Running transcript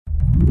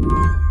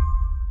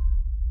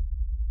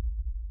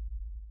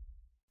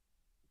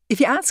If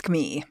you ask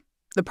me,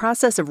 the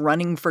process of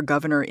running for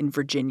governor in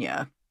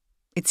Virginia,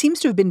 it seems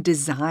to have been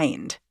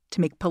designed to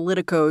make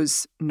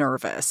politicos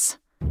nervous.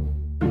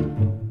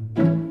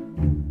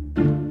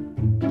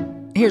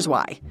 Here's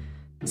why.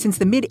 Since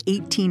the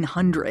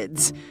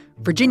mid-1800s,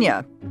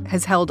 Virginia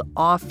has held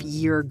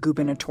off-year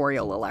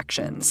gubernatorial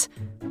elections.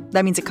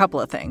 That means a couple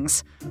of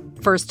things.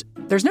 First,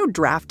 there's no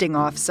drafting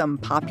off some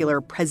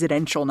popular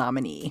presidential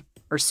nominee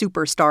or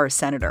superstar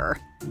senator.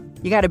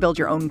 You got to build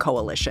your own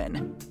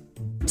coalition.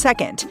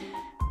 Second,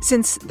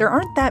 since there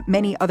aren't that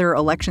many other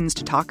elections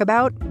to talk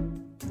about,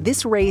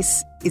 this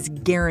race is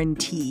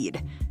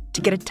guaranteed to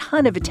get a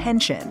ton of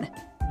attention.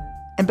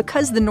 And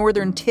because the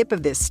northern tip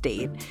of this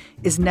state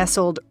is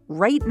nestled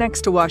right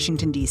next to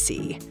Washington,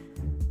 D.C.,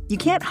 you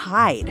can't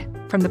hide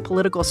from the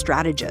political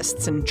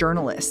strategists and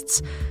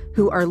journalists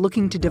who are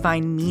looking to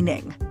divine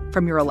meaning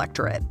from your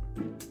electorate.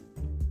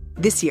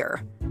 This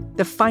year,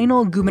 the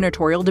final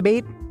gubernatorial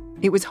debate,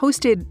 it was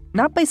hosted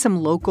not by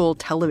some local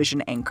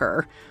television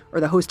anchor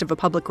or the host of a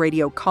public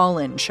radio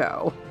call-in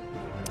show.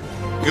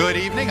 Good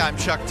evening. I'm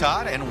Chuck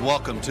Todd, and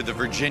welcome to the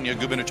Virginia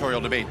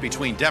gubernatorial debate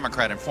between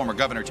Democrat and former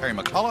Governor Terry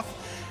McAuliffe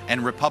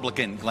and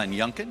Republican Glenn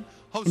Youngkin.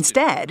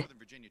 Instead,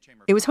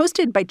 it was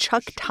hosted by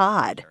Chuck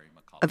Todd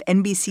of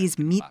NBC's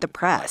Meet the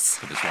Press.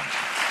 Thank you.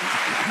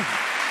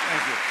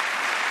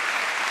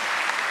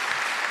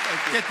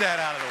 Get that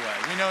out of the way.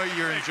 We know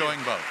you're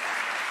enjoying both.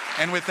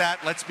 And with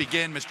that, let's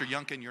begin. Mr.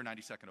 Youngkin, your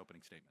 90-second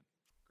opening statement.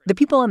 The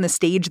people on the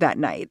stage that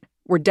night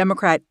were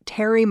Democrat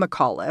Terry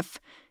McAuliffe.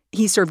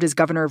 He served as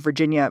governor of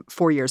Virginia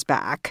 4 years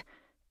back,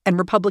 and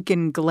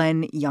Republican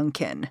Glenn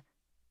Youngkin.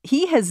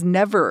 He has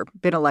never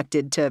been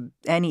elected to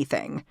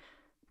anything,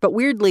 but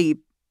weirdly,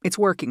 it's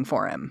working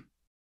for him.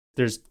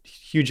 There's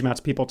huge amounts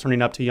of people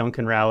turning up to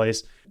Youngkin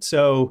rallies.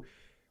 So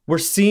we're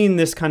seeing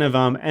this kind of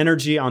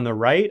energy on the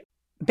right.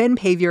 Ben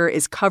Paviour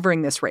is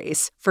covering this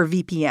race for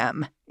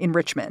VPM in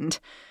Richmond.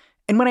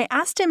 And when I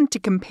asked him to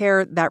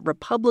compare that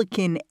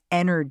Republican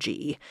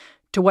energy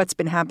to what's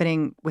been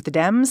happening with the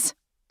Dems,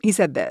 he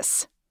said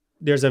this.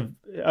 There's a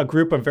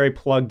group of very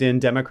plugged-in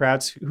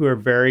Democrats who are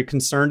very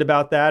concerned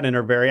about that and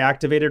are very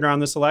activated around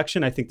this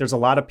election. I think there's a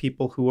lot of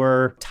people who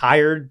are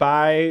tired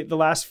by the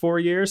last 5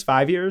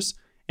 years,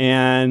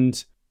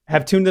 and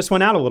have tuned this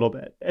one out a little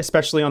bit,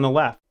 especially on the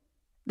left.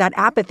 That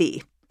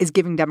apathy is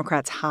giving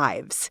Democrats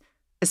hives,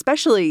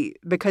 especially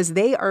because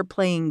they are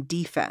playing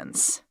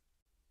defense.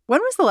 When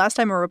was the last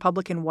time a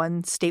Republican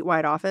won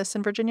statewide office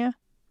in Virginia?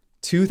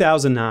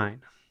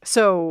 2009.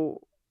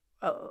 So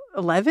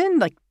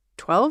 11,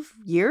 12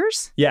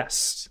 years?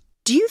 Yes.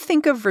 Do you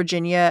think of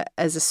Virginia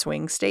as a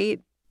swing state?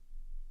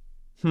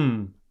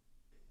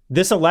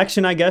 This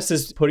election, I guess,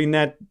 is putting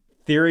that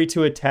theory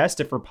to a test.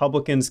 If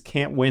Republicans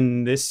can't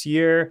win this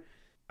year,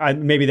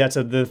 maybe that's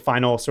the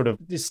final sort of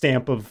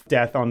stamp of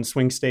death on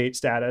swing state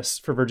status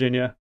for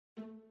Virginia.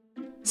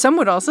 Some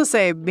would also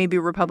say maybe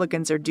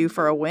Republicans are due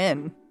for a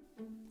win.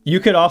 You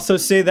could also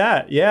say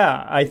that.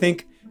 Yeah, I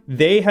think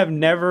they have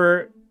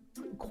never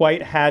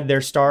quite had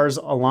their stars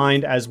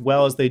aligned as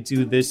well as they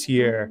do this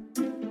year.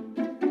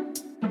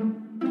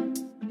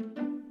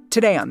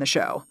 Today on the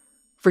show,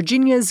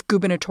 Virginia's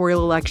gubernatorial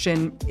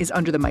election is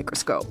under the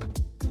microscope.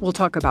 We'll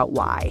talk about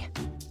why.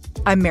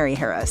 I'm Mary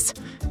Harris.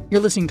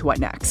 You're listening to What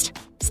Next?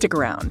 Stick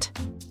around.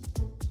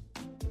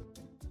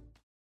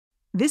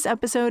 This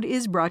episode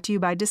is brought to you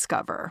by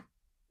Discover.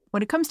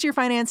 When it comes to your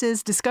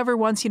finances, Discover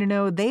wants you to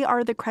know they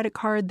are the credit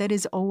card that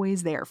is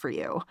always there for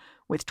you.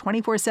 With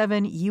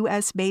 24/7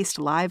 U.S.-based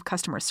live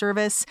customer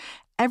service,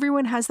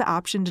 everyone has the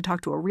option to talk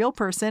to a real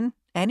person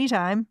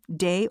anytime,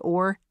 day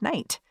or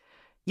night.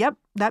 Yep,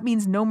 that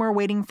means no more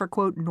waiting for,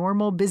 quote,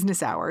 normal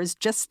business hours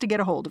just to get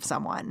a hold of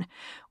someone.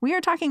 We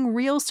are talking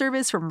real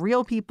service from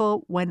real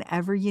people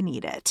whenever you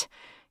need it.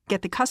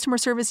 Get the customer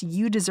service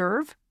you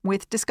deserve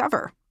with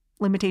Discover.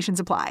 Limitations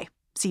apply.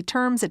 See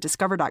terms at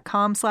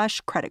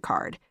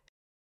discover.com/creditcard.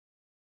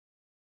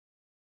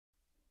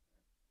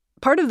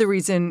 Part of the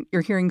reason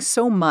you're hearing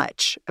so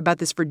much about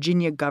this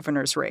Virginia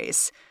governor's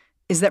race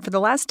is that for the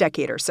last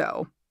decade or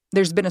so,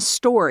 there's been a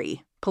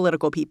story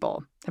political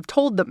people have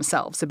told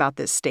themselves about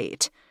this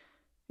state.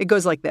 It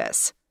goes like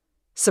this.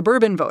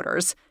 Suburban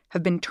voters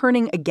have been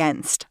turning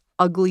against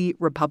ugly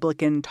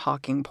Republican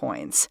talking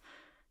points.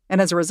 And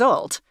as a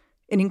result,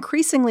 an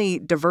increasingly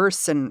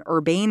diverse and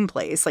urbane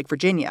place like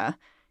Virginia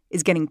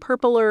is getting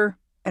purpler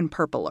and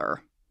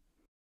purpler.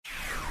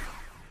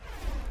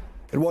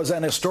 It was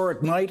an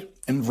historic night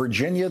in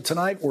Virginia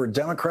tonight where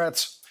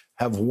Democrats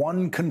have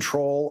won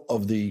control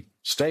of the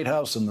State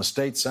House and the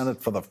State Senate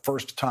for the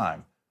first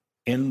time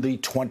in the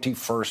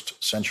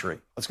 21st century.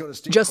 Let's go to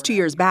Steve. Just 2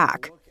 years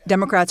back,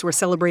 Democrats were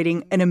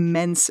celebrating an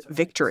immense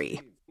victory.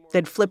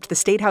 They'd flipped the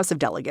State House of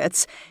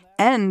Delegates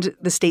and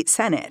the State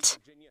Senate.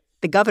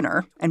 The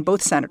governor and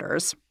both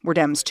senators were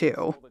Dems,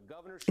 too.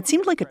 It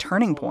seemed like a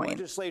turning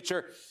point.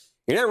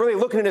 You're not really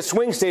looking at a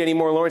swing state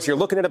anymore, Lawrence. You're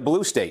looking at a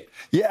blue state.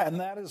 Yeah,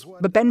 and that is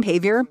what... But Ben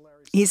Paviour,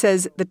 he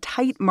says the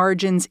tight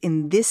margins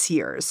in this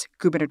year's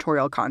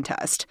gubernatorial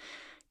contest,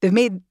 they've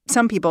made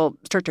some people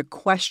start to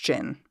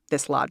question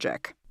this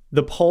logic.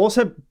 The polls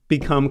have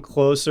become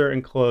closer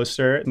and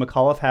closer.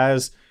 McAuliffe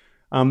has,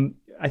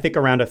 I think,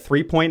 around a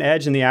 3-point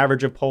edge in the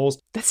average of polls.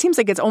 That seems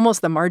like it's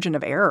almost the margin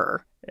of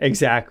error.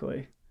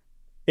 Exactly.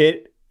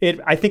 It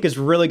I think is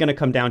really going to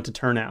come down to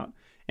turnout.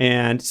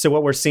 And so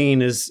what we're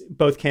seeing is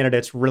both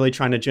candidates really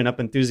trying to gin up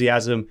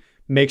enthusiasm,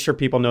 make sure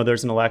people know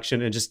there's an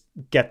election, and just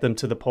get them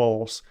to the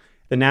polls.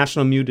 The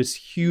national mood is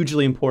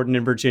hugely important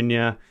in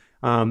Virginia.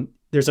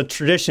 There's a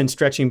tradition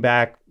stretching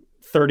back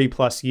 30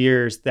 plus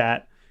years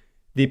that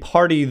the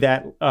party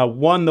that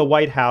won the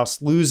White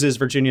House loses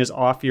Virginia's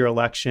off-year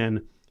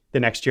election the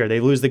next year. They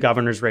lose the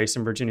governor's race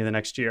in Virginia the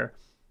next year.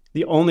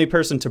 The only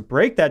person to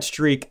break that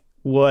streak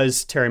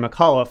was Terry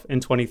McAuliffe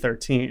in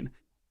 2013.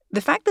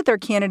 The fact that their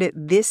candidate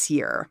this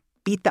year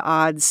beat the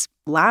odds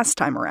last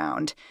time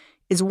around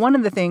is one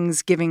of the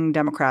things giving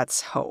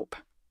Democrats hope.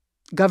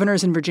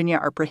 Governors in Virginia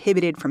are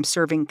prohibited from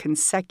serving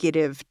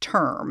consecutive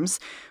terms,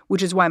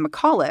 which is why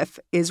McAuliffe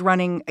is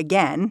running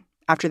again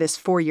after this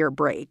 4-year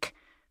break.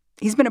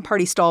 He's been a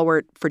party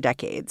stalwart for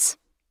decades.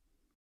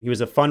 He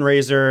was a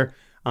fundraiser,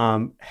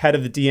 head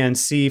of the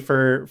DNC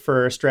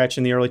for a stretch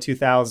in the early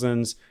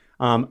 2000s.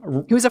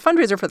 He was a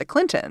fundraiser for the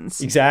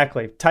Clintons.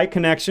 Exactly. Tight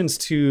connections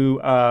to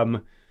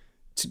a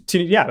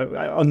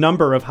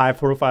number of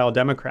high-profile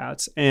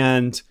Democrats.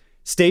 And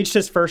staged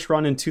his first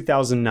run in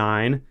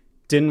 2009,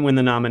 didn't win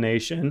the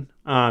nomination.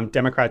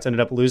 Democrats ended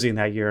up losing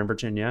that year in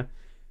Virginia.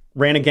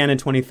 Ran again in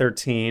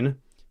 2013,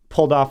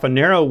 pulled off a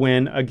narrow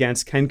win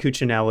against Ken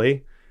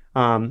Cuccinelli,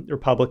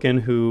 Republican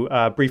who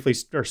briefly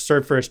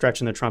served for a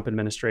stretch in the Trump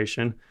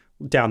administration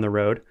down the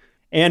road.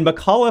 And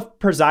McAuliffe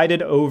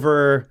presided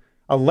over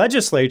a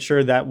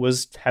legislature that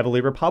was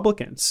heavily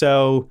Republican.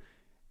 So,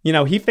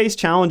 he faced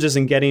challenges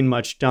in getting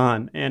much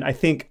done. And I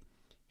think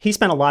he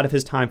spent a lot of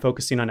his time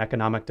focusing on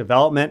economic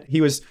development.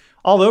 He was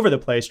all over the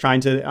place trying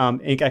to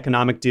ink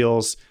economic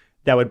deals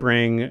that would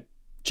bring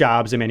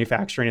jobs and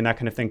manufacturing and that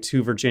kind of thing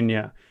to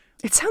Virginia.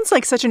 It sounds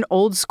like such an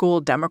old school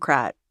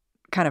Democrat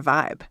kind of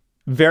vibe.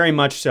 Very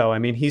much so. I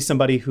mean, he's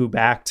somebody who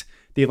backed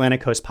the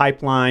Atlantic Coast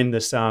Pipeline,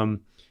 this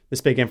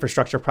big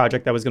infrastructure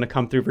project that was going to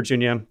come through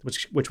Virginia,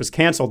 which was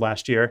canceled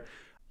last year.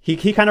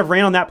 He kind of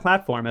ran on that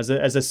platform as a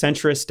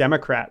centrist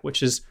Democrat,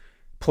 which has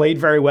played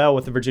very well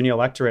with the Virginia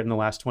electorate in the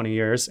last 20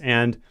 years.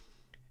 And,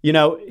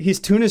 his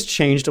tune has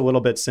changed a little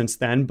bit since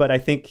then, but I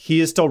think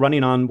he is still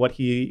running on what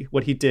he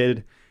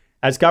did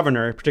as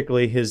governor,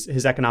 particularly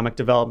his economic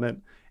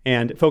development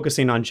and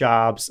focusing on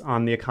jobs,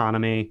 on the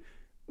economy,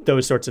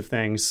 those sorts of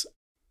things.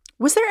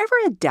 Was there ever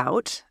a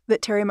doubt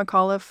that Terry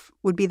McAuliffe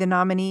would be the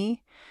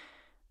nominee?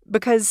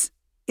 Because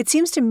it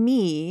seems to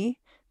me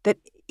that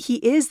he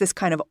is this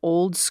kind of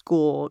old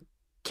school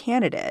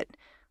candidate.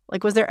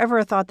 Like, was there ever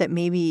a thought that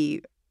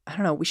maybe, I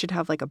don't know, we should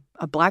have like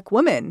a black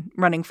woman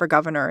running for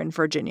governor in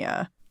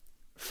Virginia?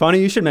 Funny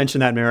you should mention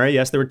that, Mary.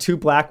 Yes, there were 2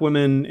 black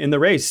women in the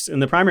race, in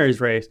the primaries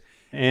race.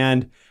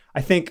 And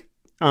I think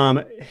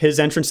his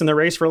entrance in the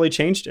race really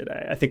changed it.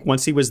 I think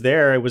once he was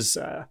there, it was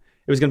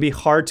going to be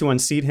hard to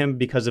unseat him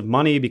because of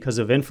money, because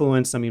of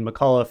influence. I mean,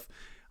 McAuliffe,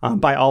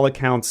 by all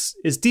accounts,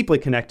 is deeply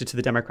connected to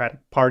the Democratic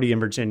Party in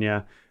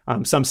Virginia.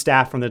 Some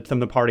staff from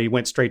the party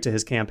went straight to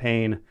his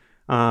campaign.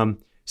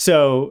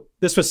 So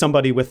this was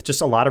somebody with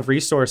just a lot of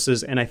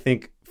resources. And I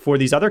think for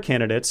these other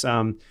candidates,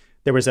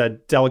 there was a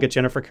delegate,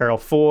 Jennifer Carroll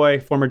Foy,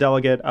 former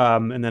delegate,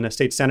 and then a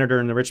state senator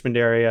in the Richmond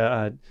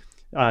area,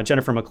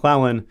 Jennifer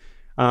McClellan.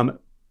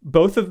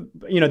 Both of,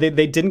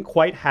 they didn't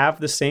quite have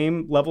the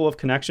same level of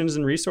connections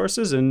and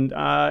resources. And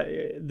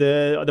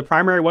the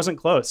primary wasn't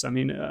close. I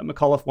mean,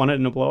 McAuliffe won it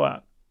in a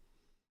blowout.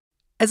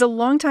 As a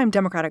longtime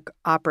Democratic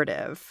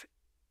operative,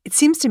 it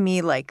seems to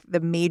me like the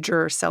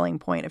major selling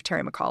point of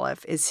Terry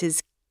McAuliffe is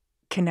his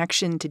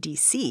connection to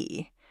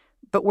D.C.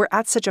 But we're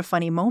at such a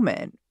funny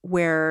moment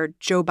where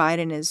Joe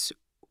Biden is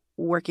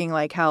working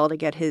like hell to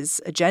get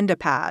his agenda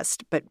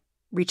passed, but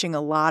reaching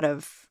a lot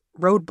of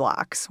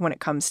roadblocks when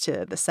it comes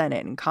to the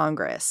Senate and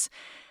Congress.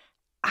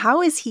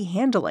 How is he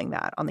handling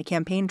that on the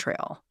campaign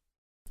trail?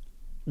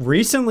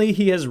 Recently,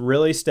 he has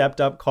really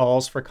stepped up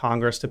calls for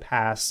Congress to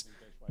pass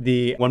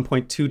the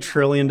 $1.2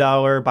 trillion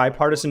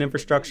bipartisan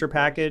infrastructure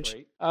package.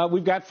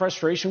 We've got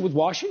frustration with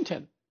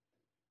Washington.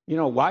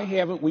 Why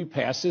haven't we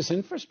passed this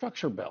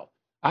infrastructure bill?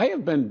 I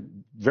have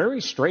been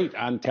very straight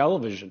on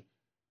television.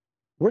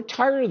 We're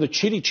tired of the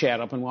chitty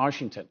chat up in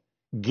Washington.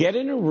 Get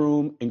in a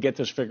room and get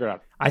this figured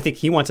out. I think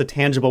he wants a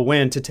tangible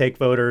win to take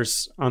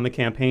voters on the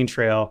campaign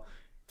trail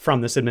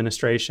from this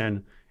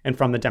administration and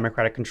from the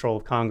Democratic control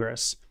of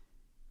Congress.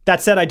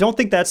 That said, I don't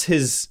think that's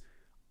his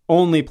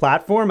only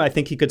platform. I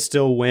think he could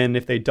still win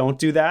if they don't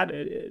do that.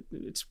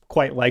 It's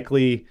quite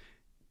likely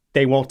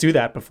they won't do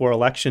that before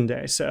Election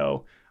Day.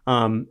 So,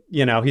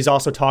 he's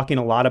also talking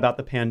a lot about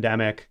the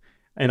pandemic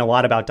and a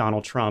lot about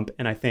Donald Trump.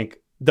 And I think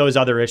those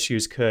other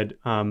issues could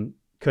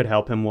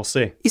help him. We'll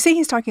see. You say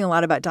he's talking a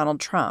lot about Donald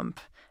Trump.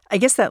 I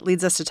guess that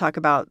leads us to talk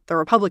about the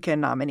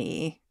Republican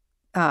nominee,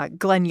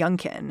 Glenn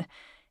Youngkin,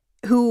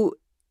 who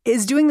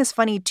is doing this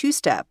funny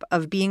two-step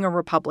of being a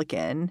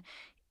Republican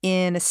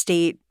in a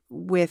state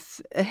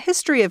with a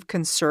history of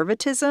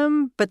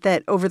conservatism, but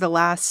that over the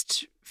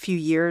last few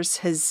years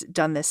has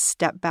done this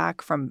step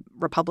back from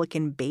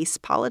Republican base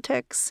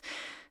politics.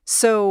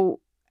 So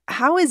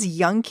how is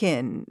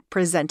Youngkin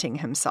presenting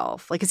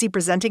himself? Like, is he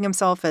presenting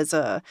himself as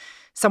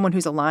someone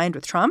who's aligned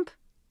with Trump?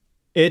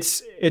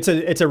 It's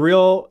a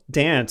real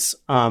dance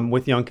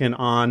with Youngkin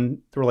on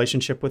the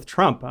relationship with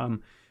Trump.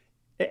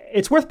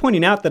 It's worth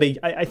pointing out that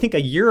I think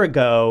a year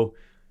ago,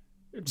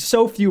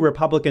 so few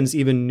Republicans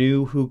even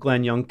knew who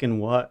Glenn Youngkin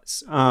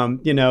was.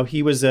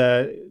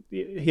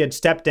 He had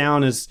stepped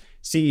down as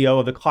CEO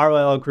of the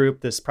Carlyle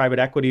Group, this private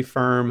equity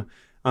firm.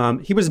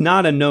 He was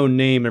not a known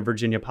name in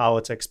Virginia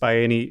politics by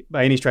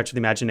any stretch of the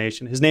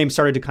imagination. His name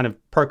started to kind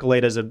of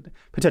percolate as a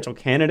potential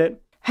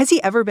candidate. Has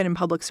he ever been in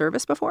public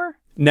service before?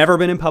 Never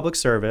been in public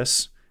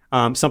service.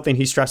 Something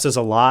he stresses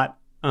a lot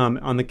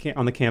on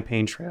the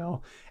campaign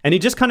trail. And he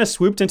just kind of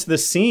swooped into the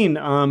scene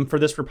for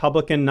this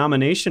Republican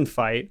nomination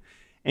fight.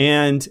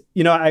 And,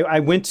 I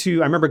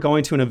remember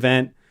going to an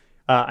event,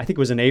 I think it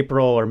was in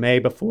April or May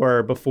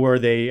before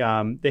they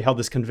held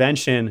this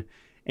convention.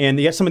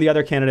 And some of the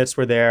other candidates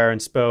were there and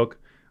spoke.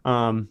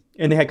 And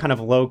they had kind of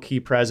a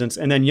low-key presence.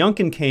 And then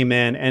Youngkin came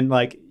in and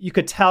you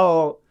could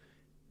tell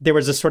there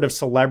was a sort of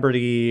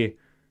celebrity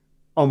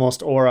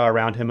almost aura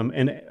around him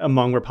and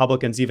among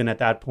Republicans even at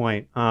that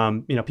point.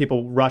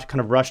 People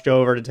rushed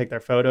over to take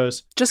their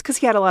photos. Just because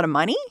he had a lot of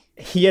money?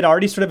 He had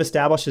already sort of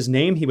established his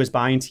name. He was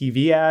buying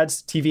TV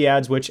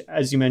ads, which,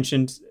 as you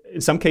mentioned, in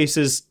some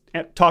cases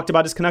talked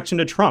about his connection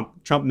to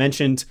Trump. Trump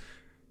mentioned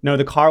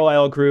the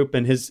Carlyle Group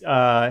and his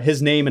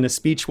name in a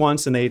speech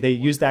once, and they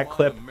used that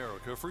clip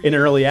in an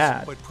early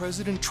ad. But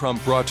President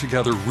Trump brought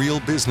together real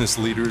business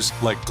leaders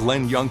like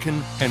Glenn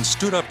Youngkin and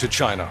stood up to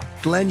China.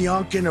 Glenn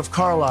Youngkin of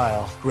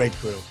Carlyle, great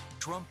group.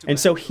 And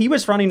so he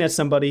was running as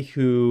somebody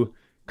who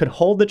could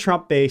hold the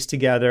Trump base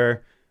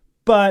together,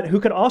 but who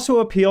could also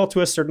appeal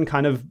to a certain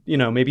kind of,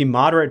 maybe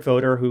moderate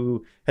voter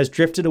who has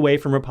drifted away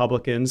from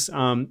Republicans.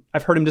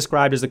 I've heard him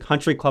described as a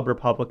country club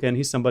Republican.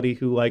 He's somebody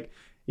who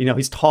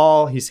he's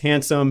tall, he's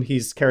handsome,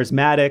 he's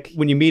charismatic.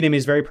 When you meet him,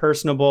 he's very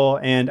personable.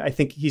 And I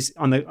think he's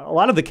a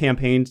lot of the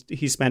campaigns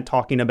he spent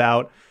talking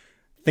about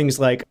things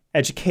like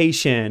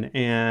education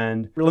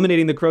and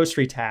eliminating the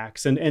grocery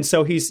tax. And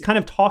so he's kind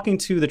of talking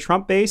to the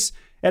Trump base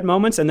at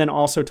moments and then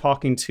also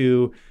talking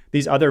to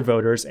these other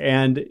voters.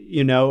 And,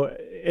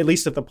 at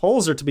least if the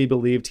polls are to be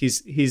believed,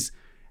 he's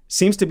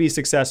seems to be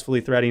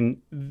successfully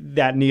threading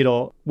that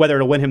needle. Whether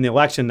it'll win him the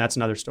election, that's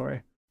another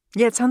story.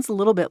 Yeah, it sounds a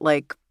little bit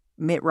like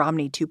Mitt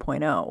Romney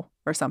 2.0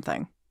 or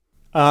something.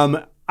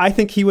 I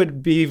think he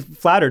would be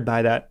flattered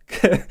by that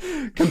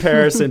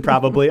comparison,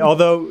 probably.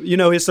 Although,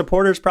 his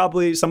supporters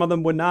probably, some of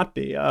them would not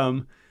be.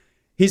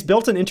 He's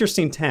built an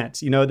interesting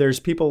tent.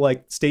 There's people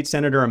like State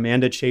Senator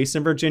Amanda Chase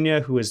in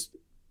Virginia, who has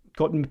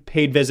gotten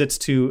paid visits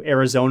to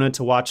Arizona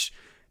to watch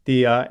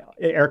the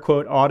air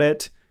quote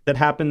audit that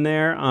happened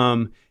there.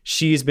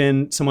 She's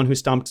been someone who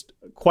stumped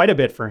quite a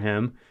bit for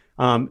him,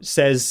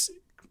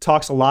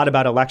 talks a lot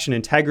about election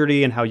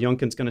integrity and how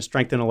Youngkin's going to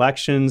strengthen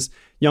elections.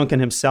 Youngkin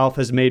himself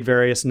has made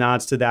various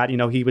nods to that.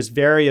 He was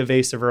very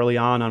evasive early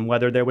on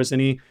whether there was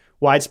any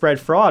widespread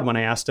fraud when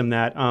I asked him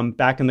that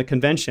back in the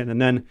convention. And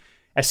then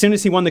as soon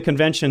as he won the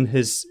convention,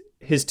 his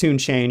tune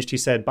changed. He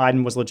said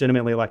Biden was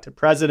legitimately elected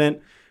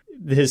president.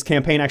 His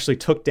campaign actually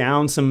took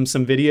down some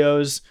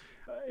videos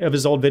of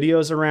his old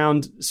videos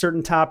around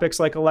certain topics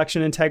like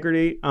election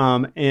integrity.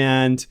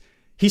 And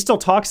he still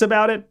talks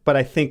about it, but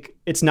I think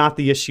it's not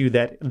the issue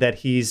that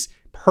he's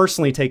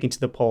personally taking to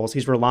the polls.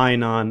 He's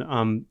relying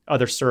on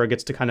other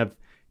surrogates to kind of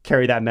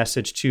carry that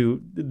message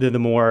to the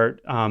more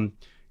kind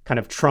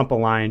of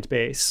Trump-aligned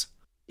base.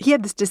 He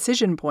had this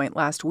decision point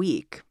last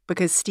week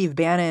because Steve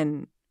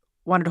Bannon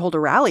wanted to hold a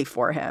rally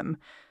for him.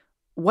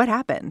 What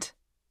happened?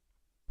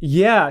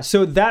 Yeah,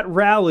 so that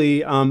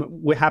rally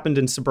happened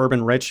in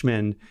suburban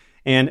Richmond.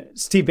 And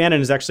Steve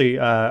Bannon is actually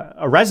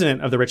a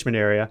resident of the Richmond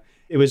area.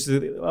 It was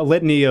a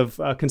litany of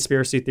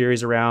conspiracy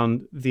theories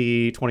around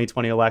the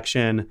 2020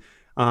 election.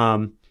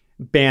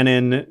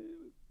 Bannon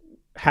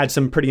had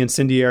some pretty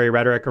incendiary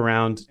rhetoric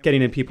around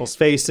getting in people's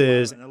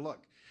faces. And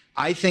look,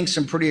 I think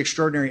some pretty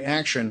extraordinary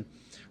action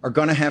are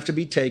going to have to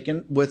be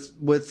taken with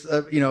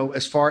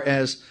as far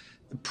as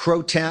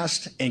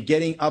protest and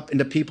getting up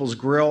into people's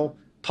grill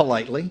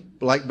politely,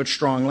 but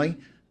strongly.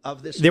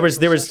 Of this, there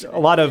was a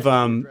lot of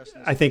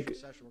I think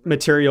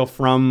material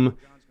from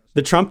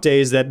the Trump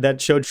days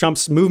that showed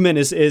Trump's movement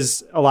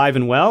is alive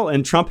and well,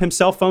 and Trump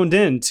himself phoned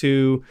in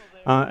to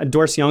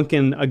endorse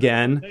Youngkin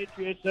again.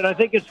 Patriots, and I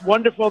think it's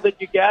wonderful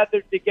that you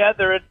gathered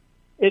together. And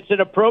it's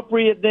an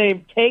appropriate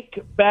name, Take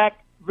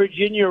Back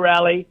Virginia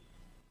Rally.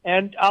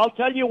 And I'll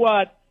tell you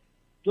what,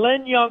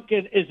 Glenn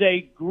Youngkin is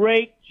a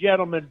great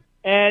gentleman,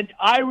 and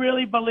I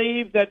really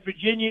believe that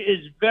Virginia is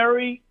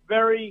very,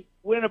 very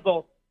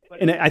winnable.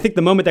 And I think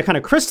the moment that kind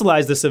of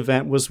crystallized this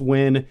event was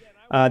when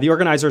the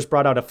organizers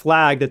brought out a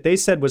flag that they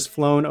said was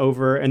flown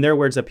over, in their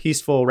words, a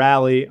peaceful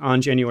rally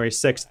on January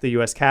 6th at the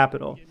U.S.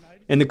 Capitol.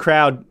 And the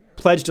crowd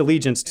pledged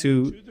allegiance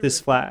to this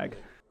flag.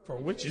 For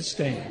which it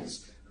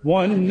stands,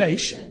 one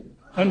nation,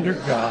 under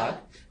God,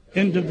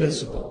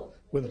 indivisible,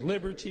 with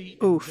liberty.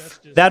 Oof.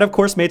 That, of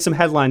course, made some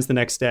headlines the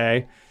next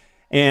day.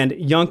 And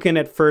Youngkin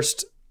at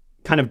first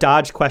kind of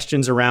dodged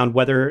questions around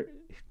whether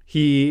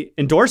he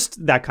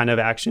endorsed that kind of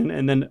action,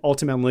 and then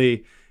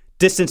ultimately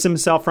distanced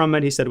himself from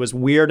it. He said it was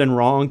weird and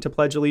wrong to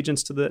pledge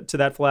allegiance to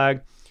that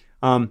flag.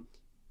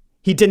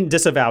 He didn't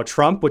disavow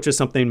Trump, which is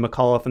something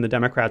McAuliffe and the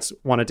Democrats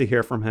wanted to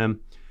hear from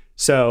him.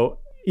 So,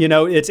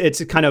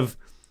 it's kind of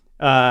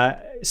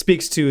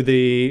speaks to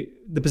the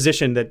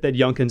position that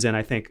Youngkin's in,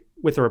 I think,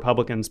 with the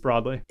Republicans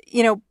broadly.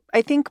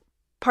 I think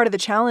part of the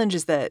challenge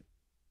is that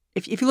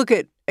if you look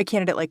at a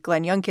candidate like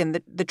Glenn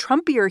Youngkin, the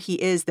Trumpier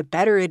he is, the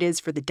better it is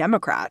for the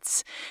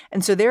Democrats.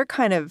 And so they're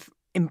kind of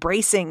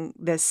embracing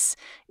this,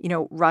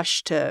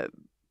 rush to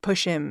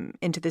push him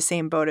into the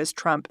same boat as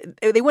Trump.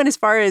 They went as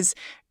far as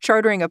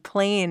chartering a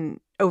plane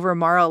over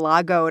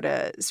Mar-a-Lago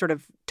to sort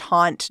of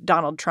taunt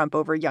Donald Trump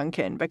over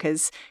Youngkin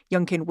because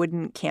Youngkin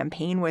wouldn't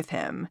campaign with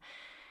him.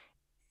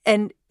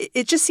 And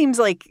it just seems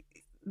like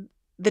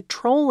the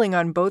trolling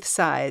on both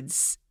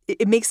sides,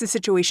 it makes the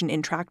situation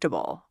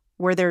intractable,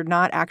 where they're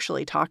not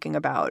actually talking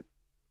about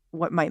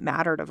what might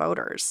matter to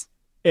voters.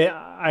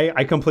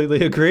 I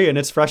completely agree. And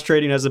it's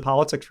frustrating as a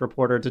politics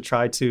reporter to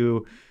try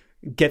to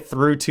get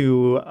through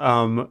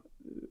to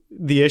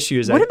the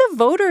issues. What do the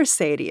voters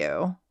say to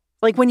you?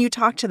 Like when you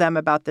talk to them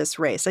about this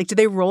race, do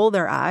they roll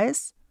their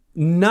eyes?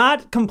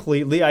 Not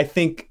completely. I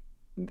think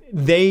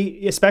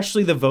they,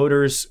 especially the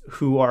voters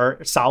who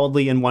are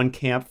solidly in one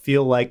camp,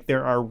 feel like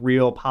there are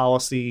real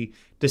policy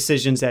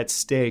decisions at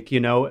stake,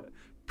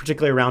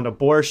 particularly around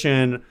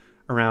abortion,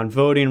 around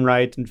voting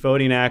rights and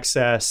voting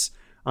access,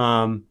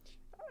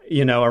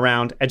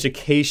 around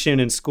education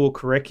and school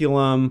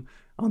curriculum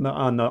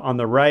on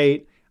the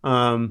right.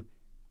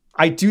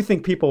 I do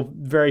think people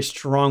very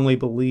strongly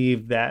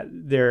believe that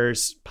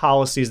there's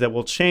policies that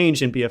will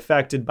change and be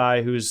affected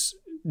by who's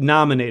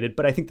nominated.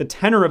 But I think the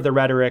tenor of the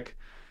rhetoric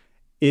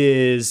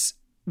is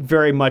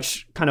very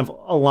much kind of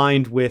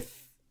aligned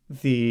with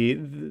the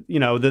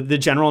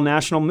general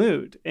national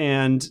mood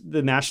and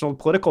the national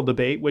political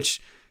debate, which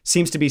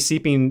seems to be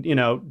seeping,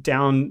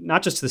 down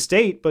not just to the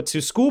state, but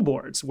to school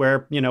boards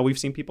where, we've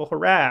seen people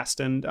harassed.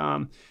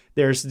 And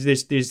there's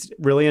these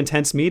really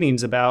intense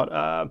meetings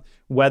about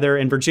whether,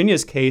 in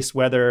Virginia's case,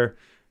 whether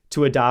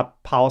to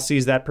adopt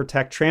policies that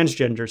protect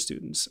transgender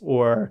students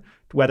or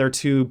whether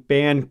to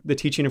ban the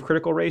teaching of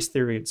critical race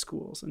theory in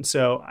schools. And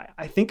so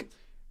I think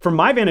from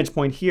my vantage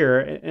point here,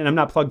 and I'm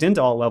not plugged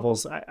into all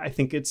levels, I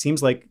think it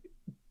seems like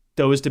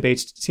those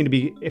debates seem to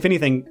be, if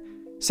anything,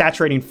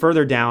 saturating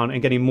further down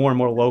and getting more and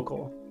more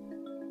local.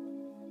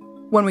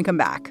 When we come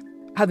back,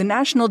 how the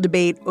national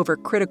debate over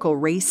critical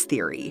race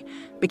theory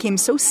became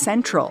so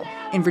central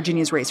in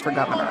Virginia's race for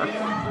governor.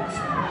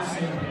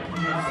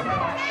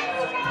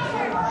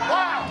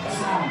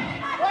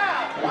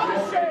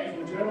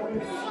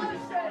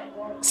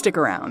 Stick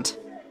around.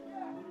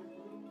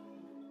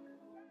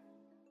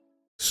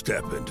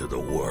 Step into the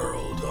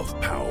world of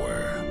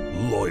power,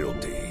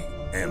 loyalty,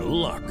 and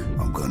luck.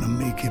 I'm gonna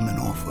make him an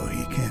offer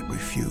he can't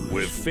refuse.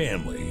 With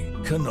family,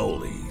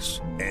 cannolis,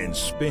 and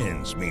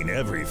spins mean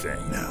everything.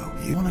 Now,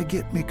 you wanna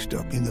get mixed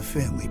up in the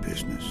family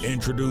business.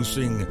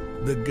 Introducing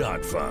The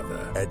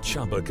Godfather at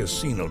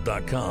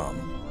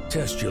ChumbaCasino.com.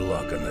 Test your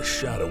luck in the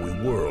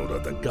shadowy world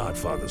of The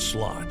Godfather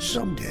slot.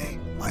 Someday,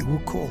 I will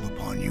call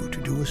upon you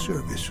to do a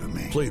service for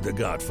me. Play The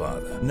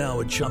Godfather, now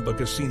at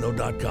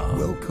ChumbaCasino.com.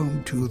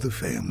 Welcome to the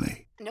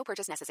family. No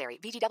purchase necessary.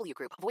 VGW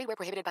Group. Void where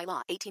prohibited by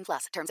law.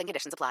 18+. Terms and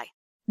conditions apply.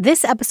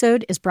 This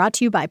episode is brought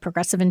to you by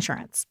Progressive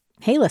Insurance.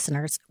 Hey,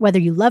 listeners, whether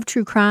you love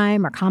true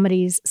crime or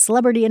comedies,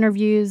 celebrity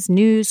interviews,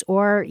 news,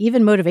 or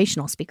even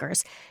motivational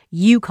speakers,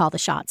 you call the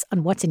shots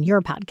on what's in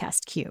your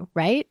podcast queue,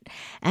 right?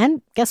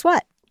 And guess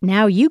what?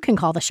 Now you can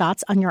call the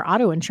shots on your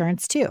auto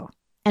insurance, too.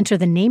 Enter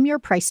the Name Your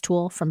Price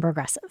tool from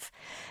Progressive.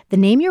 The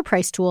Name Your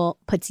Price tool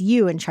puts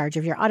you in charge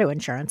of your auto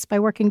insurance by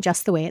working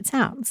just the way it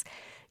sounds.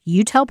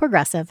 You tell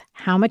Progressive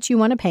how much you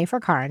want to pay for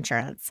car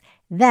insurance.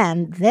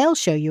 Then they'll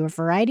show you a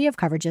variety of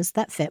coverages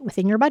that fit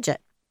within your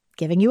budget,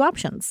 giving you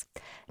options.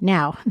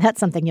 Now, that's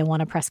something you'll want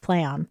to press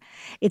play on.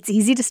 It's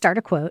easy to start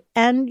a quote,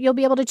 and you'll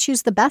be able to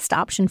choose the best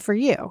option for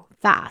you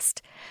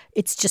fast.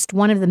 It's just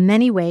one of the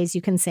many ways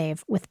you can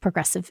save with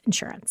Progressive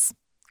Insurance.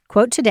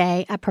 Quote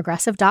today at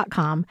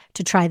Progressive.com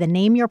to try the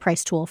Name Your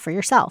Price tool for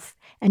yourself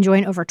and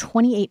join over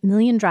 28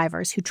 million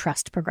drivers who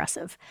trust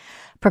Progressive.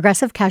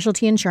 Progressive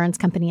Casualty Insurance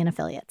Company and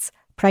Affiliates.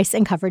 Price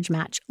and coverage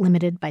match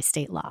limited by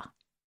state law.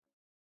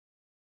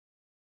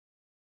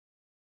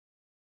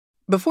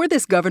 Before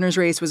this governor's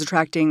race was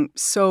attracting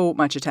so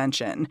much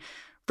attention,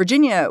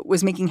 Virginia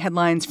was making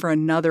headlines for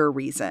another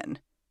reason.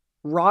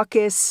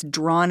 Raucous,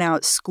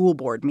 drawn-out school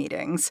board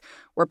meetings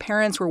where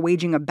parents were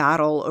waging a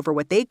battle over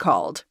what they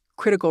called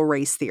critical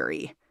race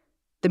theory.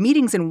 The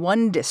meetings in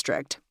one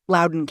district,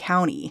 Loudoun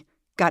County,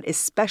 got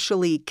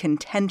especially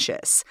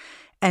contentious,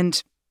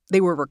 and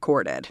they were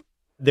recorded.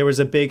 There was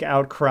a big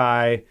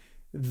outcry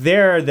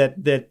there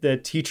that the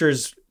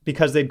teachers,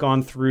 because they'd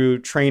gone through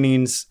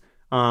trainings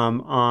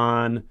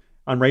on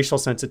racial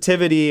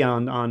sensitivity,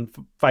 on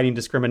fighting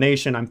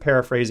discrimination. I'm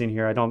paraphrasing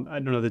here. I don't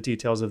know the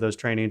details of those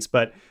trainings,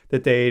 but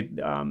that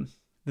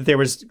there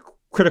was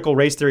critical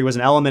race theory was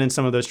an element in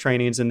some of those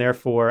trainings, and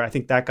therefore I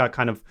think that got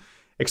kind of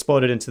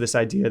exploded into this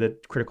idea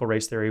that critical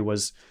race theory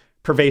was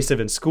pervasive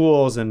in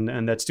schools,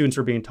 and that students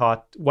were being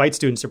taught, white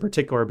students in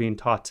particular, are being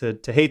taught to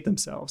hate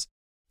themselves.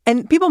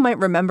 And people might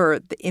remember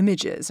the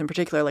images in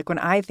particular. Like when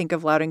I think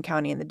of Loudoun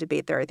County and the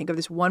debate there, I think of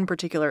this one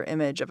particular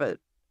image of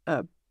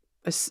I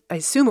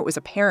assume it was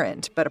a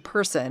parent, but a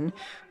person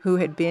who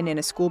had been in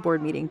a school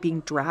board meeting being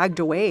dragged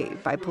away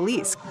by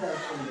police.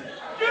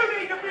 You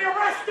need to be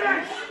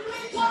arrested!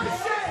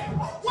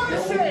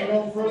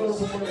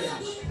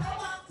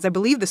 I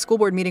believe the school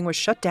board meeting was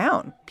shut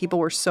down. People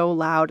were so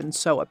loud and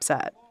so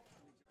upset.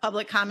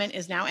 Public comment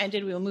is now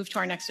ended. We will move to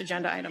our next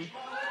agenda item.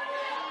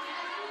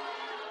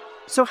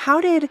 So how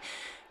did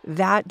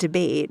that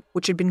debate,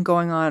 which had been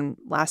going on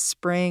last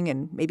spring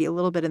and maybe a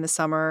little bit in the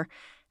summer,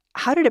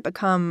 how did it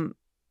become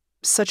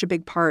such a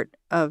big part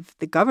of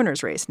the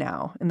governor's race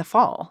now in the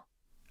fall?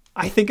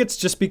 I think it's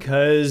just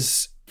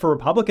because for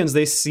Republicans,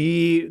 they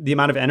see the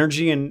amount of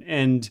energy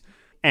and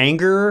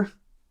anger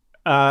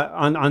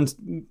on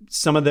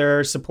some of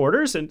their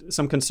supporters and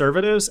some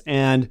conservatives,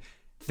 and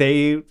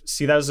they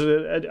see that as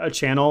a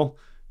channel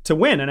to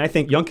win. And I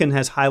think Youngkin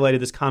has highlighted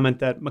this comment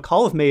that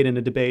McAuliffe made in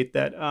a debate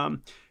that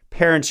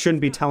parents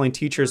shouldn't be telling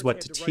teachers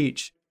what to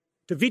teach.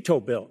 To veto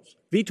bills,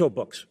 veto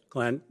books,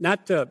 Glenn,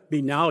 not to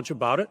be knowledgeable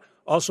about it,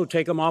 also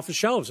take them off the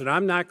shelves. And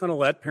I'm not going to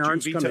let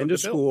parents come into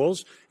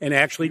schools and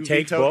actually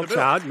take books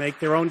out and make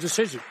their own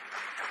decision.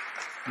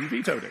 You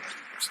vetoed it.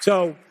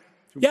 So,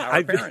 yeah,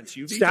 I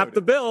stopped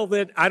the bill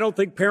that I don't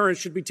think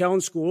parents should be telling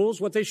schools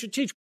what they should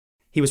teach.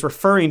 He was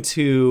referring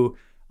to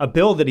a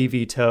bill that he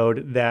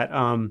vetoed that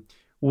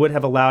would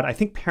have allowed, I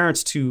think,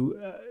 parents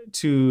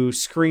to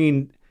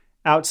screen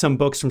out some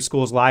books from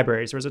schools'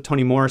 libraries. There was a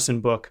Toni Morrison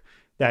book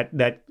that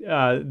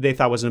they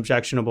thought was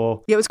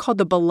objectionable. Yeah, it was called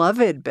the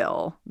Beloved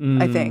Bill,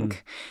 I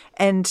think.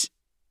 And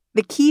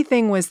the key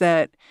thing was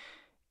that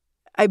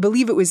I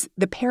believe it was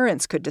the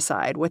parents could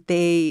decide what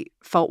they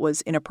felt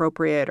was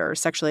inappropriate or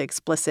sexually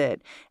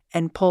explicit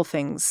and pull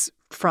things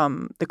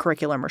from the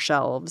curriculum or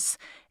shelves.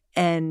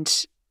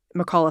 And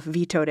McAuliffe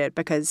vetoed it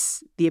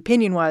because the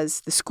opinion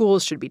was the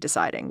schools should be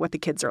deciding what the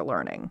kids are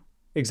learning.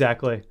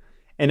 Exactly.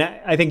 And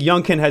I think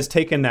Youngkin has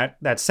taken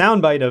that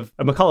soundbite of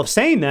McAuliffe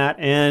saying that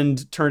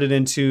and turned it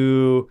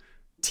into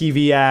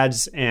TV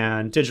ads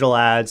and digital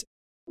ads.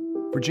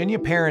 Virginia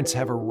parents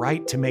have a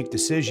right to make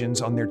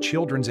decisions on their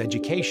children's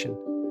education.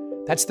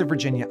 That's the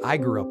Virginia I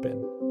grew up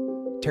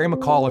in. Terry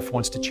McAuliffe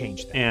wants to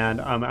change that.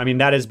 And I mean,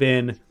 that has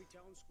been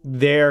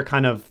their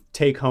kind of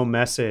take-home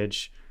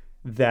message,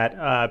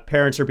 that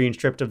parents are being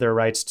stripped of their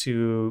rights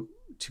to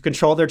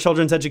control their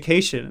children's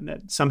education, and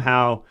that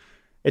somehow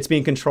it's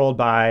being controlled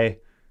by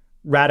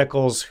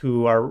radicals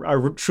who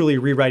are truly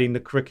rewriting the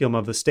curriculum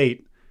of the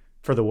state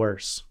for the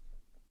worse.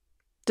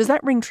 Does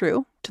that ring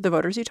true to the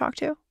voters you talk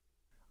to?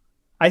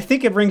 I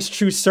think it rings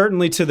true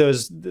certainly to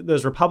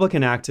those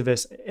Republican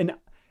activists. And,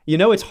 you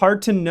know, it's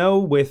hard to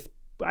know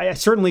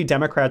certainly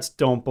Democrats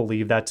don't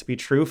believe that to be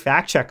true.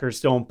 Fact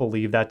checkers don't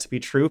believe that to be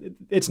true.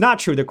 It's not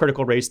true that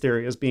critical race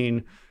theory is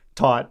being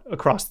taught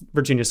across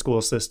Virginia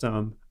school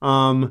system.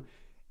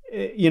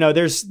 You know,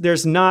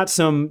 there's not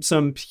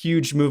some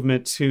huge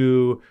movement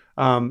to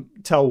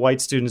tell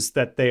white students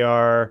that they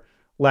are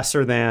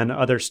lesser than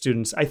other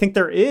students. I think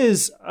there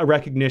is a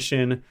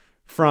recognition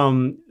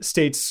from the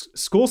state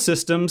school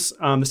systems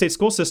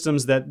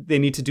that they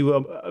need to do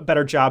a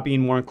better job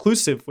being more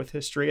inclusive with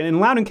history. And in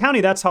Loudoun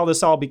County, that's how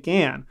this all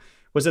began,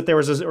 was that there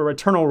was a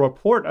maternal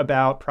report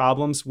about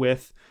problems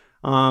with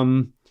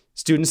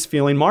students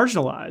feeling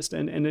marginalized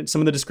and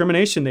some of the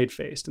discrimination they'd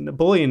faced and the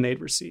bullying they'd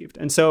received.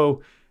 And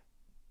so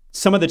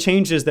some of the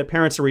changes that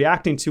parents are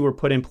reacting to were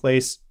put in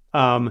place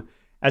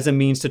as a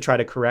means to try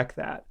to correct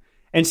that.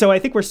 And so I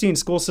think we're seeing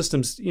school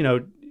systems, you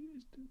know,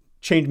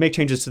 make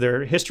changes to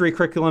their history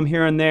curriculum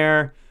here and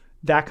there,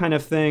 that kind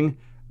of thing.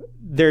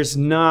 There's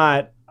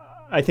not,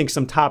 I think,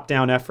 some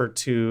top-down effort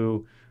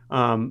to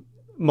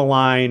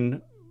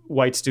malign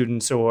white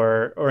students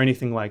or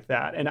anything like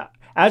that. And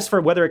as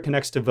for whether it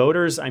connects to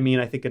voters, I mean,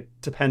 I think it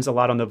depends a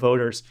lot on the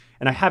voters.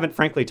 And I haven't,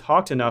 frankly,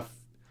 talked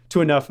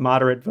to enough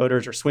moderate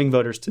voters or swing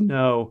voters to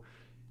know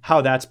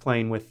how that's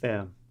playing with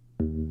them.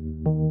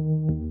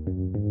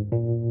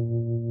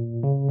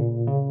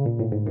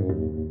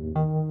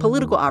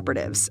 Political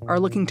operatives are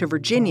looking to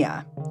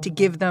Virginia to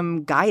give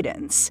them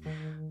guidance.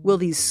 Will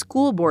these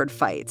school board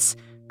fights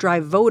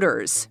drive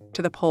voters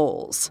to the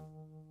polls?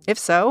 If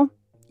so,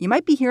 you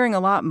might be hearing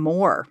a lot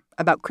more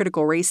about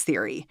critical race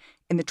theory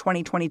in the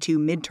 2022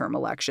 midterm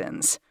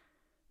elections.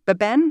 But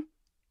Ben,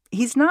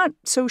 he's not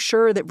so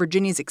sure that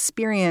Virginia's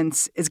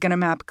experience is going to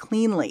map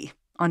cleanly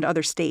onto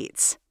other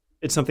states.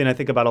 It's something I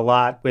think about a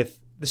lot with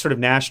the sort of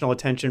national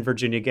attention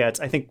Virginia gets.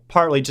 I think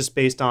partly just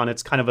based on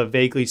it's kind of a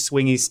vaguely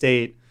swingy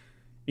state,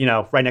 you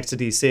know, right next to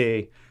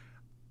D.C.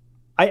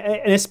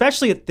 And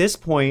especially at this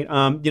point,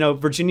 you know,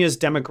 Virginia's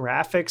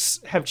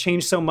demographics have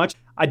changed so much.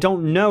 I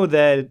don't know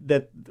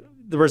that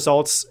the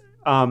results,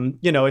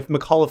 if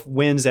McAuliffe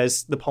wins,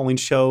 as the polling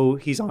show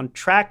he's on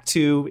track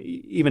to,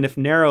 even if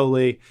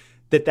narrowly,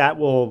 that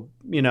will,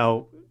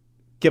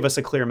 give us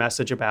a clear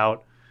message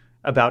about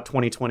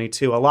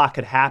 2022. A lot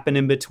could happen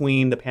in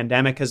between. The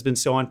pandemic has been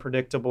so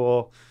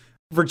unpredictable.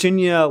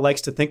 Virginia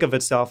likes to think of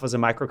itself as a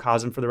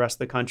microcosm for the rest of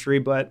the country,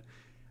 but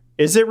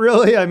is it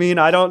really? I mean,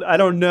 I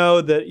don't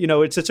know that,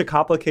 it's such a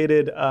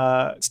complicated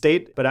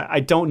state, but I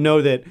don't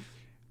know that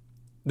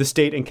the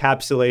state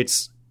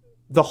encapsulates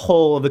the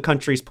whole of the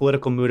country's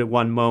political mood at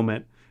one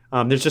moment.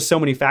 There's just so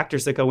many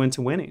factors that go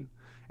into winning.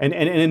 And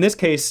in this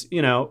case,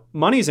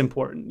 money is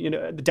important.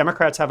 The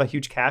Democrats have a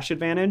huge cash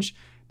advantage.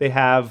 They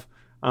have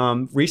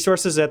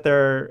resources at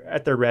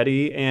their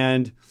ready.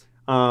 And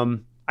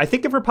I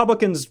think if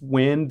Republicans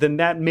win, then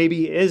that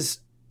maybe is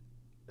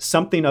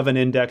something of an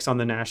index on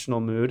the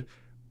national mood.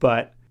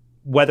 But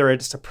whether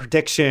it's a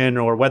prediction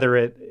or whether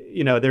it,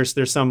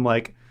 there's some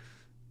like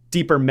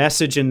deeper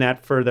message in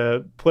that for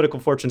the political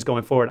fortunes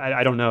going forward,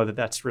 I don't know that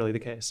that's really the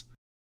case.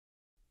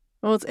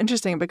 Well, it's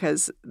interesting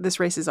because this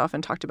race is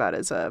often talked about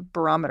as a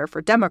barometer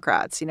for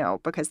Democrats,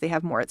 because they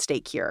have more at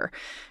stake here.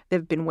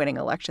 They've been winning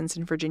elections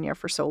in Virginia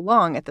for so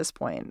long at this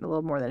point, a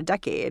little more than a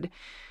decade.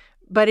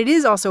 But it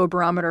is also a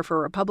barometer for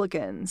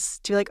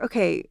Republicans to be like,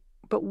 okay,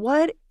 but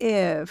what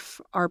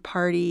if our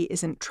party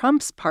isn't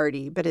Trump's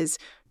party, but is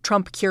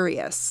Trump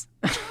curious?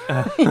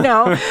 We're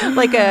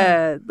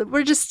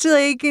just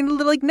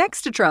like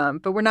next to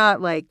Trump, but we're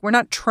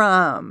not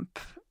Trump.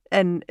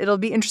 And it'll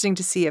be interesting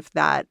to see if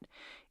that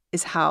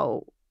is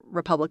how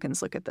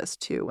Republicans look at this,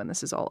 too, when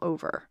this is all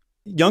over.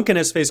 Youngkin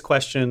has faced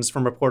questions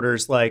from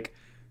reporters like,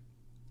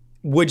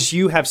 would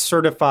you have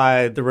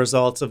certified the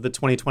results of the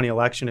 2020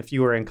 election if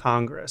you were in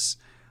Congress?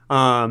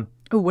 What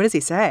does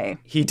he say?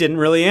 He didn't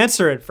really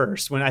answer at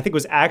first. When I think it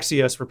was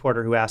Axios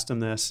reporter who asked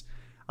him this,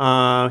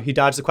 he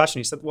dodged the question.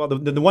 He said, well,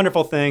 the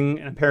wonderful thing,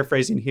 and I'm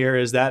paraphrasing here,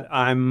 is that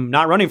I'm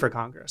not running for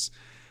Congress.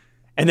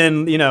 And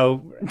then,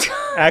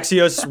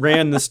 Axios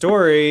ran the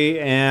story,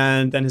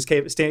 and then his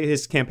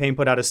campaign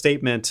put out a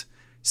statement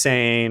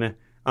saying,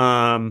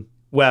 I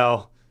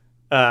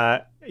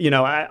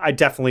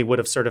definitely would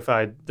have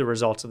certified the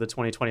results of the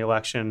 2020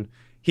 election.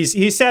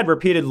 He said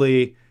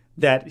repeatedly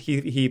that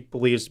he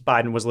believes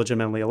Biden was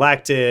legitimately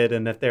elected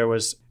and that there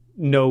was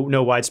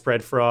no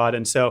widespread fraud.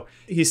 And so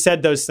he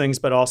said those things,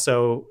 but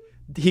also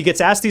he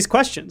gets asked these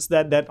questions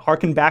that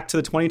harken back to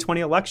the 2020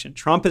 election.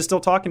 Trump is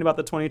still talking about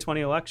the 2020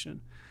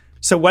 election.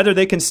 So whether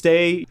they can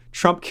stay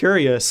Trump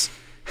curious,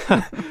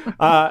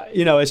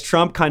 as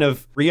Trump kind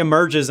of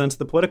reemerges into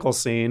the political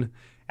scene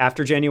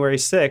after January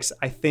 6th,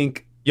 I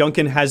think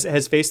Youngkin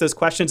has faced those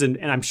questions, and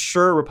I'm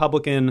sure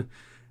Republican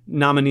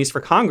nominees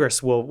for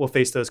Congress will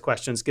face those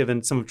questions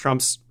given some of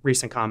Trump's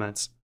recent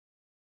comments.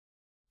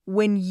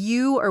 When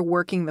you are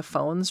working the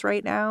phones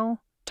right now,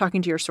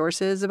 talking to your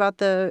sources about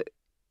the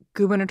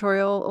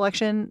gubernatorial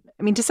election,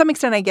 I mean, to some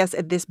extent, I guess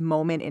at this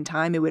moment in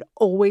time, it would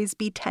always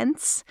be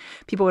tense.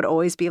 People would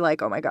always be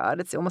like, oh, my God,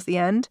 it's almost the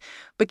end.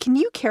 But can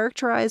you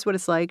characterize what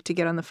it's like to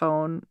get on the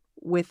phone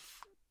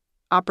with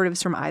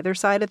operatives from either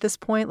side at this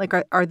point? Like,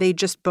 are they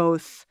just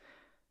both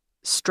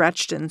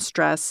stretched and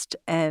stressed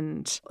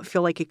and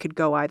feel like it could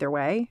go either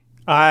way?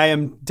 I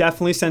am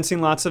definitely sensing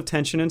lots of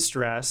tension and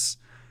stress.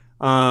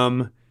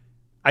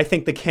 I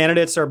think the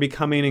candidates are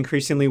becoming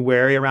increasingly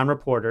wary around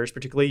reporters,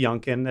 particularly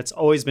Youngkin. That's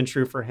always been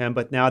true for him,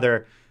 but now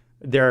they're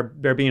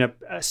being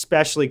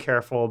especially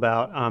careful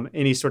about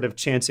any sort of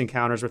chance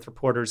encounters with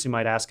reporters who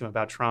might ask him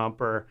about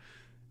Trump or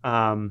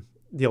the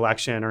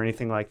election or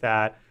anything like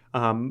that.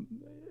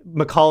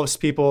 McAuliffe's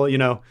people,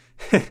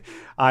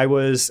 I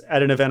was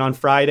at an event on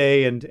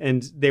Friday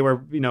and they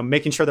were,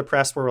 making sure the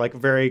press were like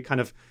very kind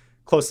of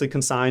closely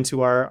consigned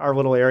to our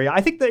little area.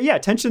 I think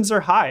that, tensions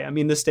are high. I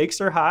mean, the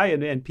stakes are high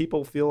and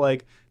people feel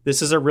like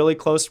this is a really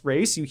close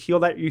race. You hear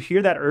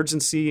that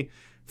urgency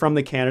from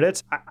the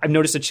candidates. I've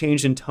noticed a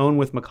change in tone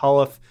with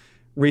McAuliffe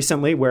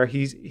recently where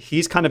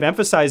he's kind of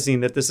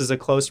emphasizing that this is a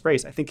close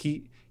race. I think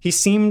he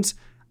seemed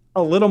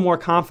a little more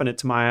confident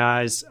to my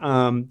eyes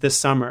this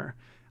summer,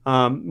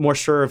 more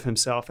sure of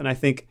himself. And I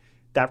think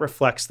that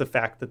reflects the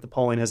fact that the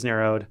polling has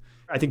narrowed.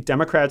 I think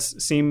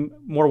Democrats seem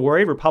more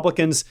worried.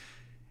 Republicans,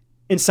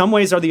 in some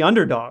ways, are the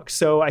underdog.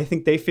 So I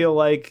think they feel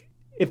like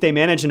if they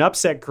manage an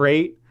upset,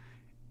 great.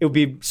 It would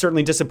be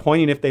certainly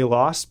disappointing if they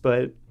lost,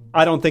 but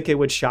I don't think it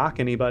would shock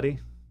anybody.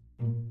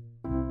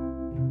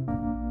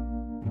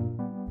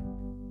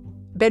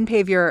 Ben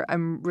Paviour,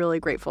 I'm really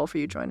grateful for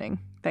you joining.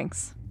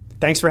 Thanks.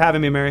 Thanks for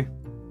having me, Mary.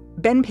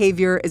 Ben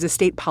Paviour is a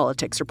state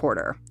politics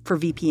reporter for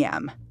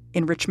VPM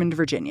in Richmond,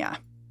 Virginia.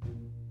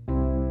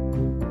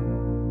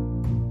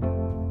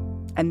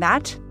 And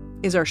that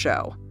is our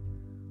show.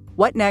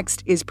 What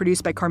Next is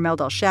produced by Carmel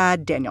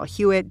Delshad, Daniel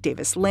Hewitt,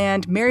 Davis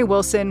Land, Mary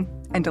Wilson,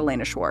 and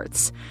Elena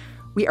Schwartz.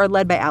 We are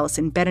led by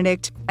Allison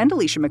Benedict and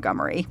Alicia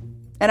Montgomery.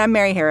 And I'm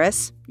Mary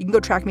Harris. You can go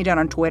track me down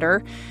on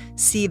Twitter,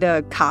 see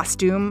the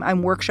costume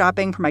I'm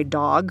workshopping for my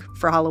dog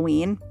for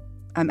Halloween.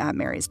 I'm at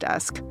Mary's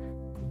desk.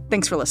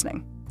 Thanks for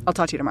listening. I'll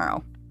talk to you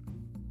tomorrow.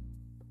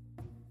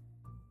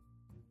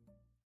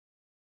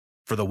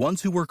 For the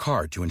ones who work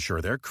hard to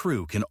ensure their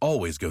crew can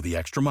always go the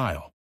extra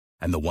mile,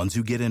 and the ones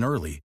who get in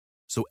early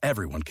so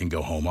everyone can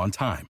go home on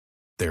time,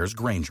 there's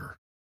Grainger,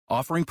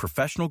 offering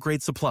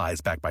professional-grade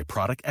supplies backed by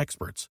product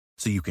experts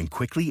so you can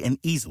quickly and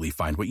easily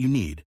find what you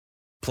need.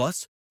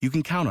 Plus, you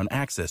can count on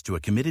access to a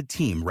committed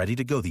team ready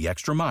to go the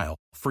extra mile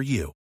for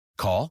you.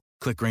 Call,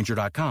 click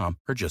Grainger.com,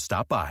 or just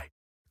stop by.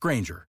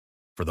 Grainger,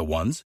 for the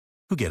ones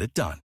who get it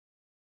done.